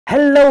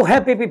Hello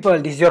happy people,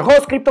 this is your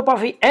host Crypto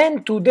Puffy,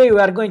 and today we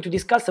are going to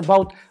discuss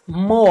about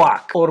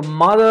MOAC, or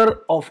mother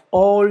of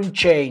all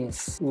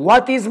chains.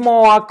 What is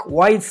MOAC,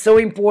 why it's so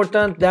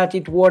important that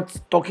it's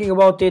worth talking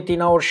about it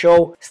in our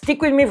show.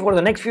 Stick with me for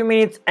the next few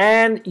minutes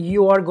and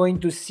you are going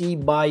to see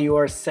by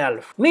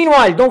yourself.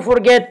 Meanwhile, don't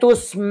forget to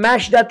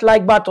smash that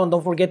like button,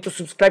 don't forget to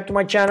subscribe to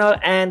my channel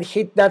and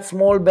hit that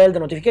small bell, the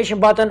notification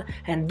button,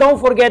 and don't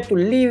forget to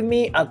leave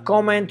me a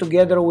comment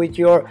together with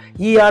your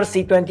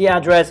ERC20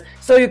 address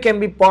so you can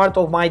be part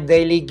of my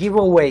daily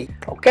giveaway.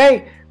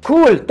 Okay,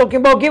 cool. Talking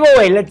about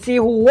giveaway, let's see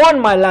who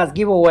won my last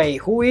giveaway.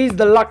 Who is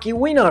the lucky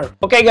winner?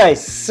 Okay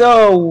guys,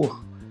 so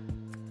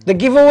the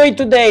giveaway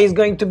today is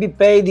going to be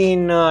paid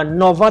in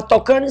Nova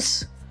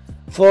tokens.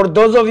 For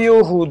those of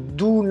you who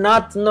do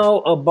not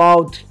know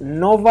about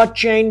Nova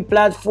chain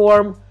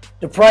platform,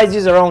 the price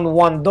is around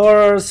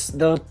 $1.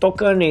 The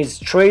token is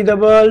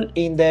tradable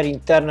in their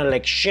internal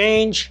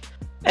exchange,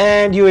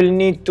 and you will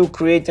need to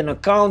create an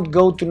account.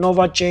 Go to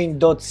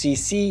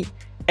novachain.cc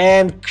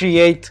and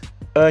create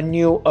a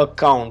new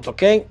account.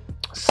 Okay,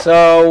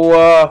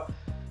 so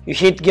you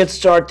hit get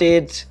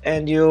started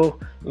and you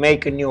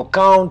make a new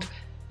account.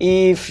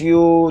 If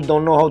you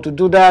don't know how to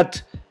do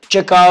that,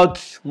 check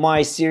out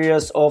my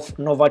series of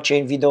Nova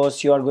chain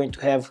videos. You are going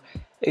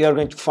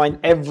to find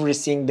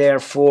everything there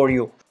for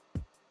you.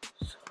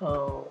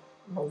 So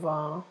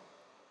Nova,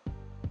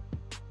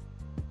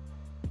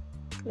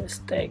 let's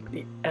take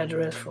the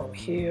address from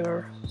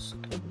here,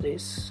 stop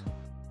this,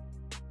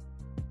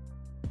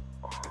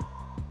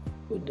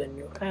 put the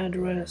new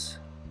address,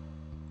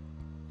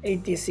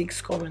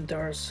 86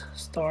 commenters,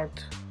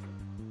 start.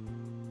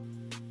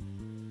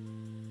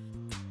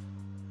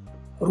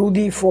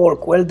 Rudy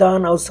Folk, well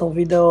done, awesome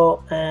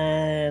video,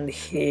 and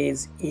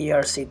his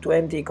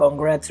ERC20,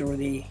 congrats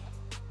Rudy.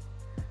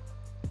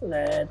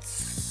 Let's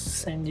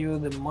send you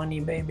the money,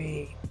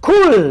 baby.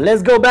 Cool,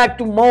 let's go back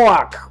to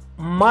MOAC,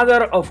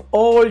 mother of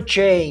all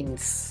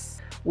chains.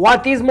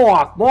 What is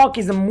MOAC? MOAC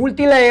is a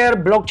multi-layer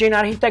blockchain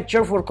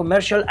architecture for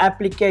commercial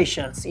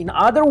applications. In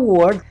other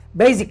words,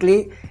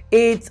 basically,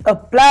 it's a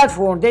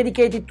platform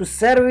dedicated to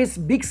service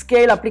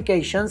big-scale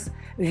applications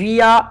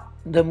via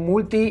the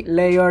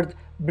multi-layered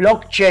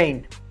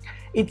blockchain.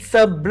 It's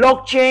a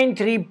blockchain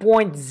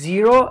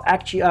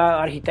 3.0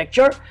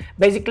 architecture.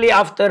 Basically,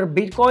 after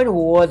Bitcoin,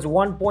 who was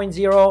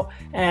 1.0,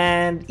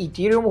 and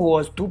Ethereum, who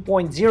was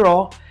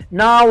 2.0,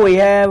 now we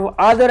have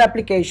other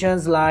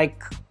applications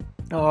like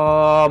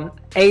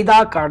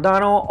ADA,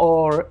 Cardano,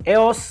 or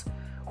EOS,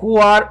 who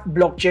are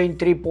blockchain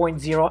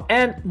 3.0,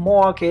 and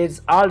MOAC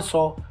is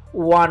also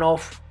one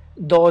of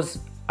those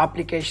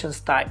applications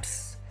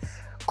types.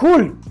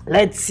 Cool,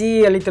 let's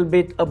see a little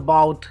bit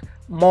about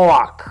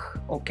MOAC.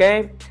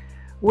 Okay,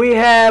 we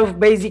have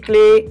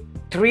basically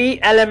three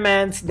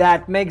elements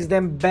that makes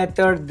them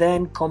better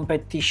than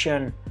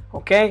competition.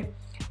 Okay,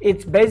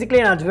 it's basically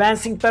an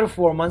advancing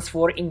performance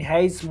for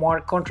enhanced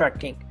smart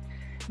contracting.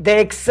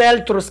 They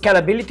excel through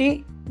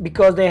scalability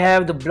because they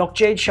have the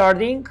blockchain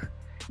sharding.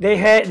 They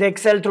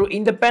excel through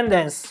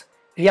independence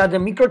via the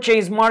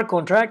microchain smart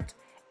contract,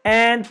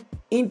 and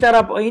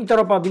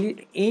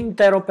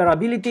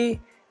interoperability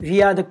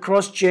via the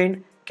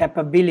cross-chain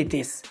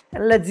capabilities.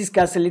 And let's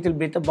discuss a little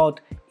bit about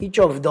each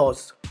of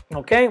those.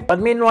 Okay, but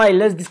meanwhile,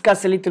 let's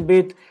discuss a little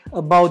bit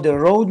about the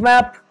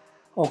roadmap.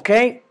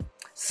 Okay,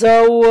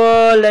 so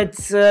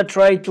let's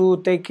try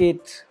to take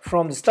it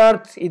from the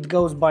start. It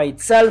goes by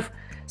itself.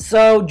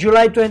 So in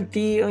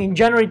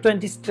January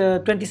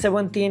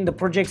 2017, the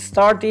project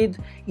started.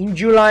 In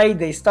July,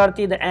 they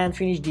started and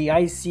finished the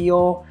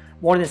ICO,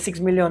 more than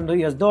 $6 million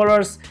US.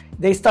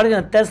 They started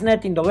a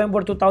testnet in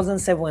November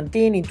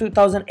 2017. In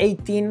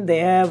 2018,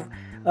 they have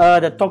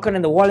the token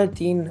and the wallet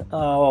in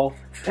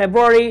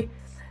February.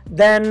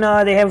 Then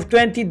they have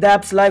 20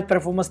 dApps live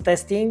performance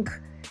testing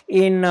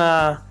in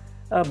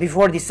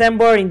before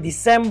December. In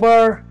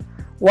December,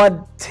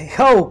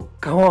 oh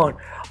come on,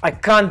 I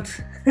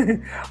can't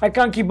I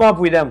can't keep up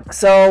with them.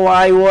 So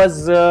I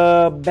was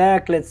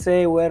back, let's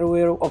say, where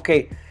we're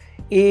okay.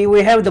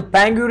 We have the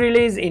Penguin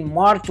release in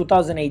March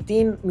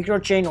 2018,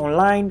 microchain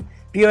online,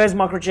 POS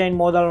macrochain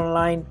model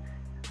online,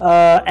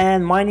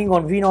 and mining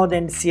on Vnode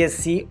and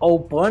CSC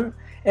open.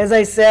 As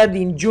I said,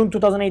 in June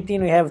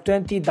 2018 we have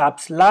 20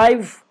 dApps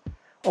live.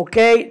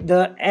 Okay,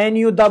 the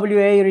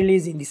NUWA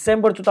release in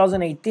December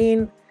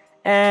 2018,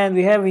 and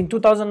we have in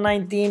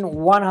 2019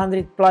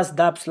 100 plus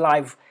dApps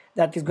live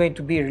that is going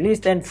to be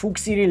released, and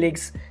Fuxi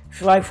release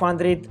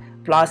 500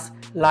 plus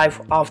live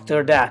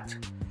after that.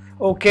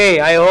 Okay,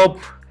 I hope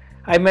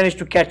I managed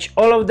to catch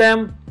all of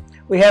them.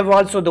 We have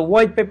also the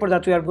white paper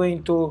that we are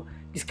going to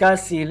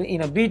discuss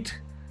in a bit.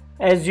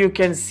 As you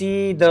can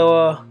see,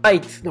 the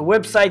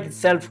website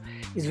itself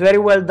is very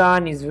well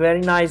done, is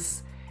very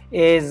nice,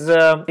 is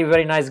a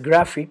very nice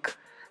graphic,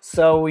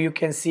 so you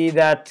can see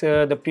that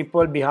the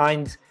people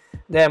behind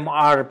them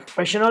are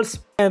professionals.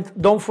 And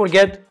don't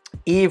forget,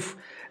 if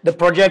the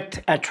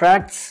project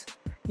attracts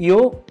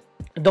you,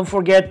 Don't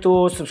forget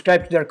to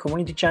subscribe to their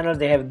community channel.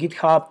 They have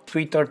GitHub,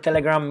 Twitter,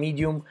 Telegram,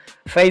 Medium,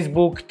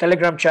 Facebook,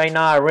 Telegram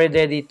China,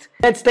 Reddit.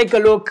 Let's take a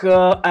look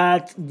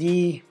at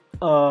the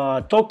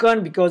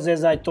token, because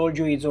as I told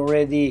you, it's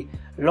already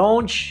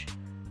launched.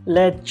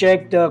 Let's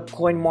check the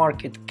coin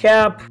market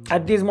cap.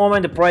 At this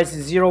moment the price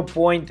is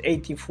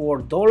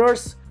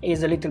 $0.84.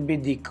 Is a little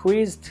bit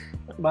decreased,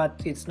 but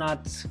it's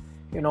not,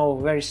 you know,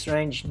 very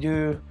strange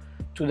due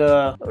to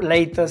the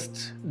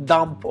latest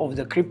dump of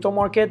the crypto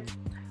market.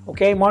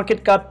 Okay,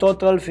 market cap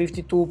total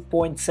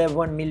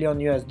 $52.7 million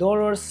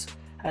US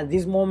at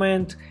this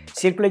moment.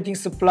 Circulating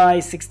supply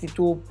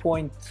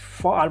 62.4,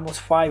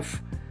 almost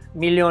 5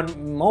 million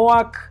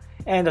MOAC,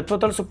 and the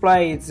total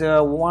supply is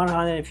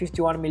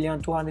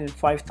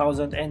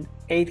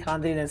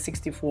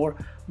 151,205,864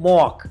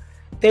 MOAC.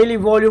 Daily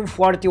volume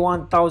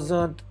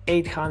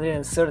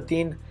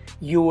 41,813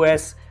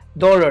 US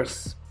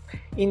dollars.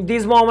 In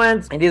this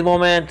moment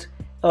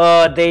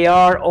they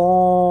are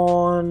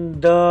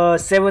on the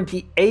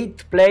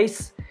 78th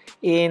place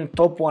in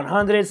top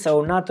 100,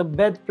 so not a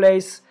bad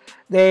place.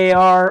 They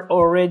are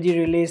already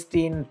released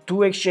in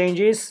 2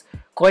 exchanges,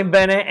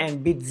 Coinbene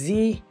and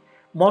BitZ.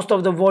 Most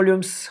of the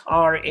volumes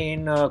are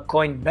in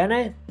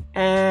Coinbene.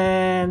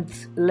 And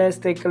let's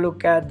take a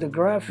look at the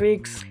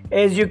graphics.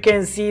 As you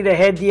can see, they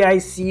had the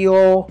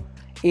ICO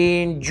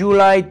in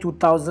July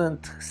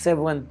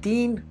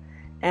 2017,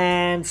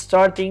 and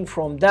starting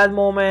from that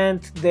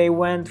moment they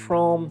went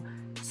from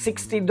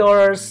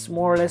 $60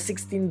 more or less,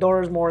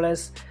 $16 more or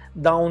less,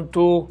 down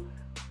to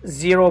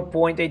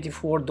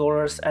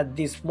 $0.84 at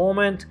this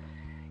moment.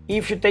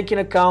 If you take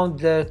into account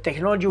the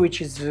technology, which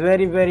is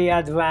very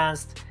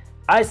advanced,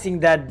 I think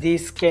that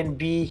this can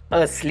be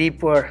a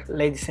sleeper,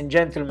 ladies and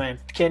gentlemen.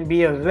 It can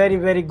be a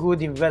very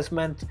good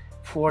investment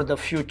for the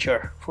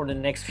future, for the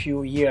next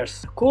few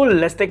years. Cool,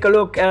 let's take a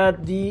look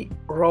at the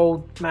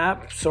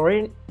roadmap.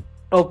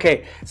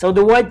 Okay, so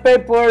the white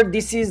paper,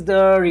 this is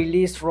the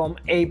release from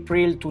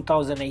April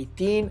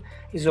 2018,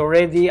 is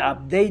already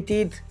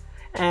updated,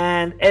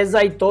 and as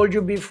I told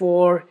you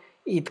before,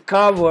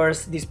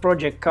 this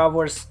project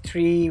covers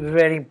 3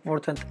 very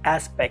important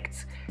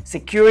aspects: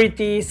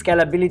 security,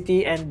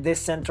 scalability, and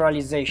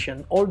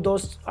decentralization. All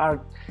those are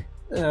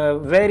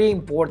very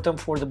important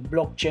for the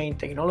blockchain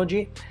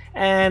technology,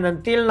 and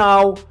until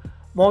now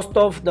most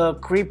of the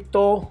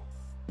crypto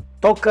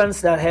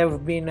tokens that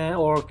have been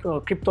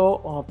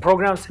crypto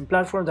programs and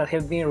platforms that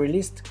have been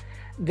released,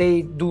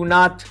 they do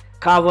not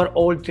cover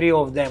all 3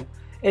 of them.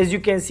 As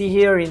you can see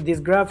here in this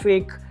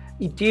graphic,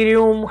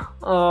 Ethereum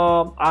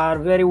are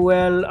very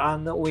well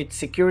with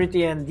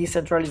security and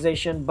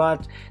decentralization,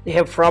 but they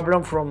have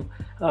problem from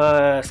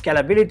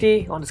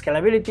scalability. On the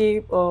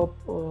scalability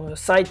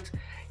side,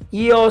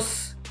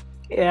 EOS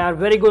are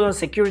very good on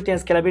security and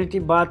scalability,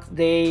 but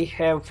they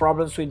have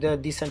problems with the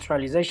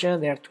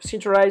decentralization. They are too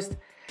centralized.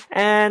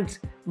 And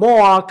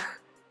MOAC,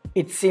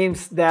 it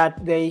seems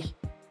that they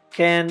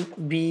can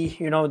be,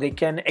 they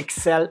can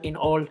excel in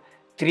all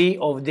 3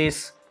 of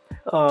these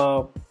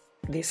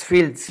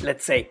fields,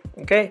 let's say.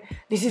 Okay,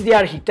 this is the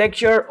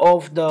architecture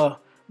of the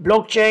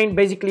blockchain.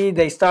 Basically,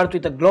 they start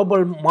with a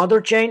global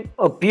mother chain,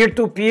 a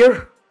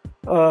peer-to-peer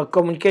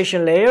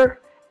communication layer,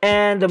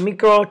 and a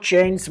micro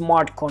chain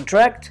smart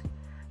contract.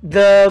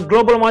 The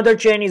global mother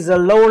chain is a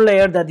lower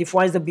layer that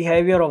defines the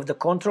behavior of the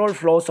control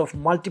flows of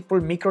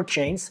multiple micro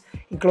chains,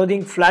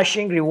 including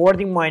flashing,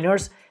 rewarding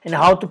miners, and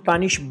how to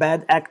punish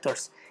bad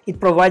actors.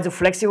 It provides a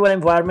flexible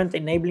environment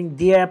enabling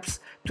dApps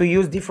to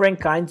use different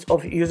kinds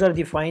of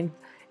user-defined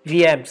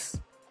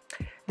VMs.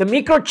 The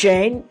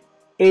microchain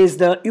is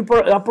the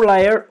upper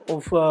layer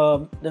of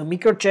the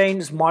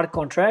microchain smart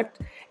contract.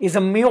 Is a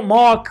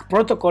MOAC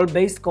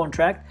protocol-based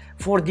contract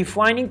for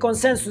defining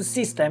consensus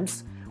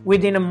systems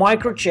within a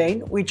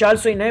microchain, which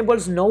also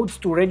enables nodes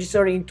to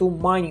register into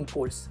mining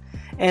pools.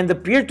 And the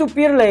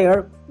peer-to-peer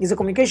layer is a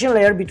communication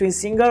layer between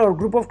single or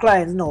group of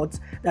client nodes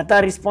that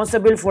are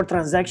responsible for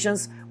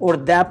transactions or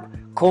dApp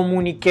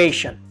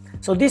communication.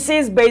 So this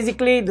is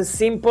basically the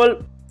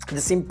simple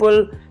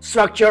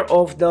structure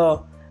of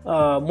the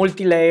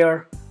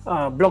multi-layer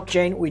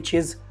blockchain, which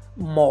is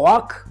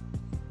MOAC.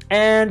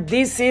 And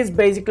this is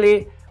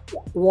basically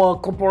a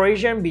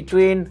comparison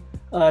between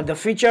the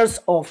features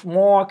of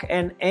MOAC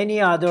and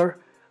any other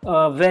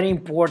very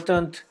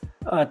important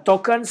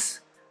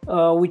tokens,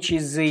 which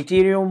is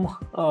Ethereum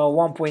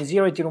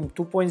 1.0, Ethereum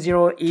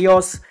 2.0,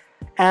 EOS,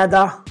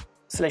 ADA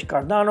 /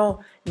 Cardano,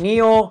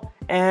 NEO,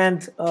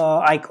 and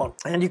Icon.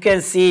 And you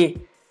can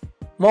see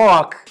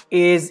MOAC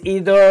is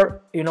either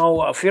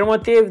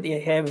affirmative, they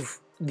have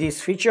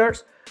these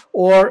features,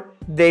 or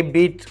they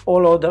beat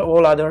all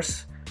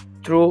others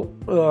through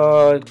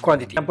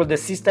quantity. For example, the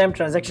system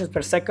transactions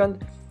per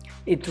second,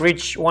 it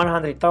reached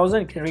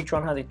 100,000. It can reach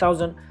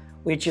 100,000,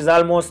 which is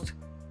almost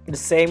the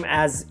same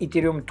as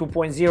Ethereum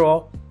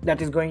 2.0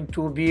 that is going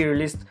to be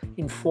released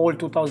in fall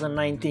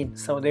 2019.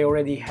 So they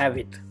already have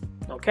it.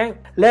 Okay,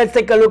 let's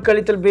take a look a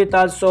little bit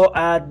also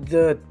at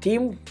the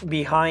team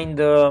behind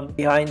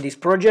this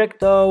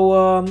project.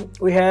 So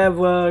we have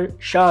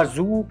Sha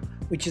Zhu,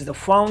 which is the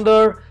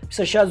founder.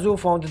 Mr. Shazu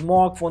founded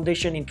MOAC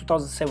Foundation in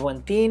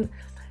 2017.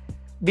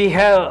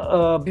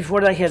 Before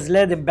that, he has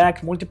led and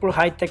backed multiple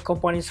high-tech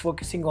companies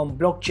focusing on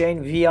blockchain,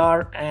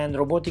 VR, and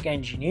robotic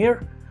engineer.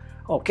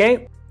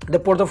 Okay, the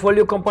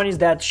portfolio companies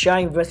that Shah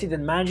invested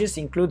and manages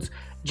includes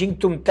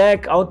Jingtum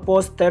Tech,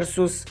 Outpost,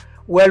 Tersus,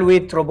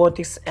 Wellwit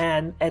Robotics,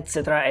 and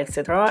etc.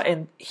 etc.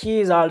 And he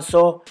is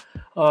also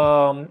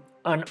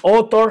an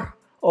author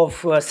of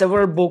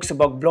several books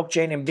about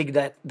blockchain and big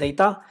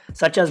data,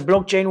 such as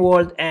Blockchain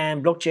World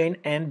and Blockchain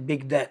and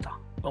Big Data.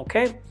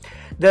 Okay,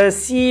 the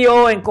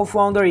CEO and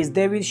co-founder is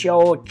David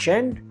Xiao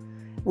Chen,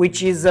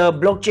 which is a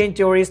blockchain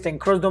theorist and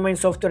cross-domain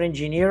software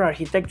engineer,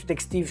 architect with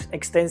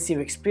extensive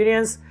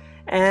experience,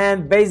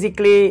 and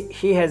basically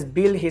he has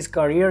built his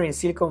career in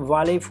Silicon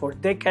Valley for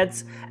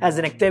decades as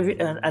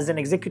an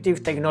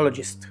executive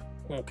technologist.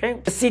 Okay,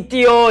 the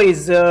CTO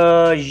is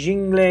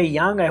Jingle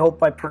Yang, I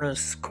hope I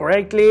pronounced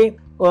correctly,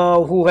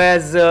 who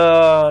has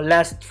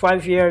last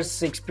 5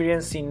 years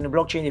experience in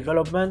blockchain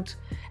development,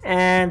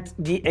 and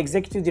the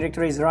executive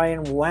director is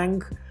Ryan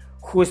Wang,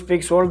 who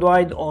speaks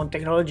worldwide on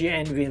technology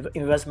and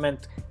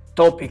investment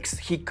topics.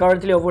 He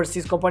currently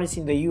oversees companies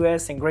in the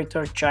US and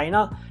Greater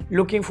China,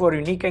 looking for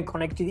unique and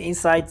connected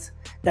insights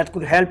that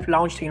could help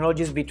launch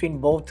technologies between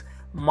both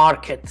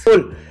markets.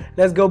 Cool.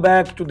 Let's go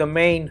back to the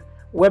main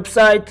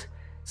website.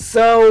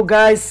 So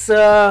guys,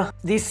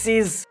 this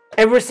is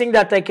everything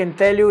that I can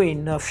tell you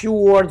in a few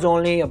words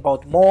only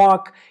about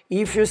MOAC.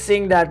 If you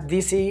think that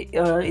this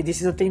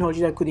is a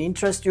technology that could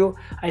interest you,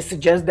 I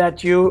suggest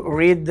that you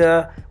read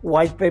the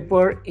white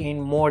paper in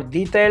more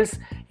details.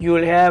 You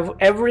will have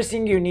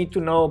everything you need to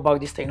know about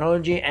this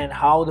technology and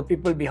how the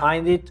people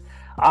behind it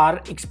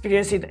are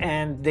experiencing it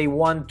and they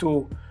want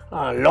to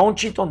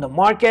launch it on the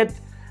market.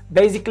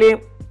 Basically,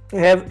 you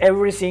have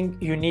everything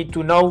you need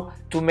to know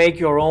to make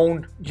your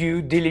own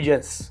due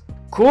diligence.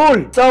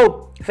 Cool.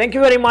 So thank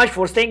you very much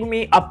for staying with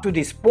me up to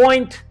this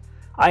point.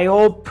 I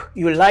hope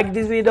you like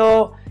this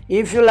video.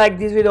 If you like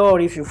this video or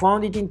if you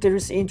found it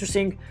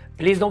interesting,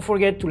 please don't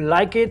forget to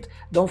like it.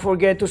 Don't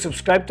forget to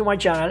subscribe to my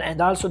channel, and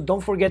also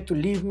don't forget to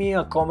leave me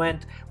a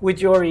comment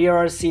with your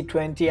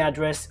ERC20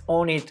 address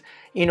on it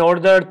in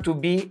order to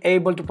be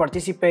able to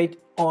participate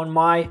on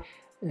my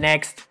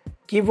next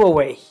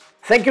giveaway.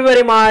 Thank you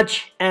very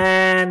much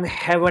and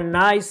have a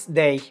nice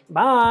day.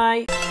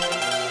 Bye.